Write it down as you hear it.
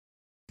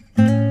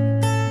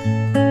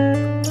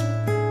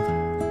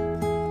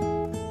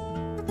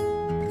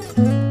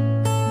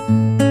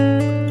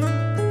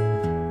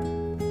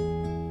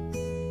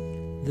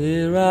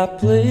are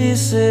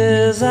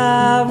places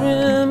I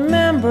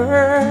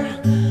remember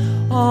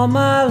all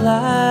my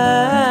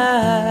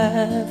life,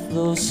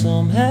 though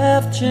some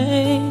have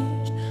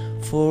changed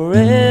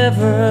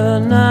forever,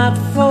 not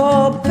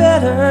for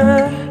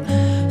better.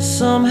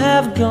 Some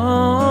have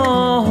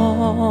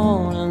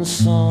gone and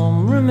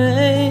some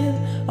remain.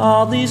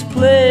 All these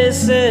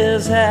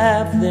places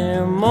have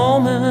their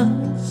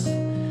moments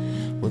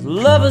with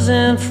lovers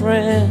and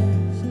friends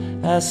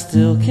I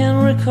still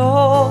can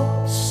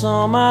recall.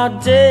 Some are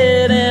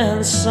dead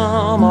and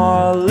some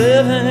are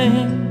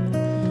living.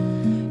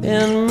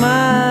 In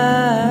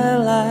my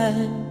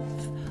life,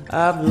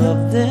 I've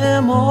loved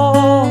them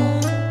all.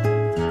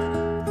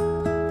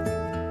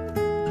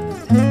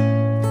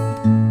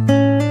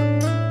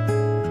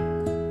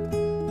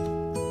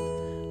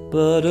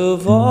 But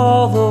of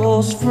all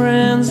those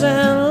friends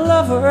and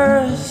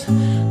lovers,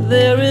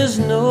 there is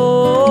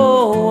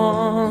no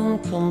one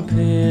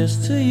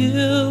compares to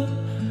you.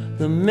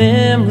 The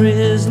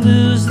memories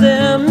lose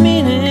their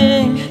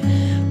meaning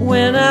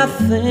when I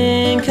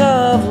think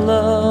of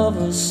love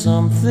as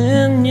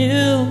something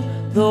new.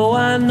 Though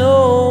I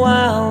know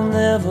I'll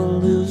never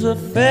lose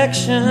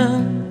affection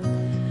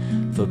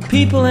for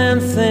people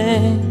and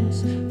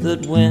things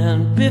that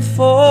went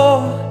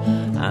before.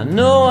 I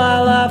know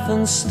I'll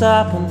often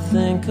stop and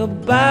think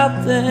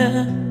about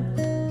them,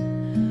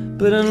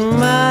 but in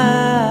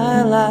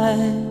my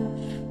life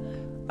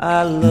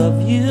I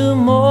love you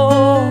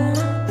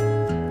more.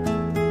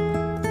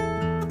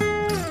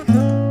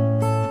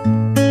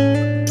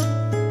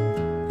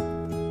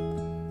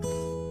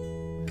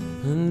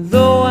 And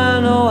though I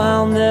know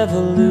I'll never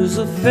lose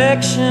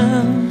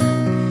affection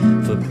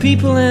for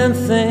people and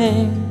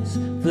things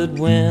that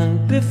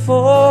went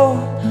before,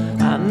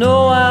 I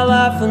know I'll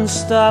often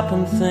stop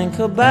and think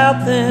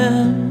about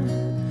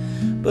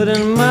them, but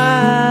in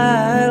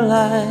my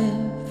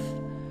life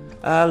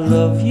I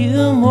love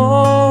you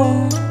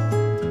more.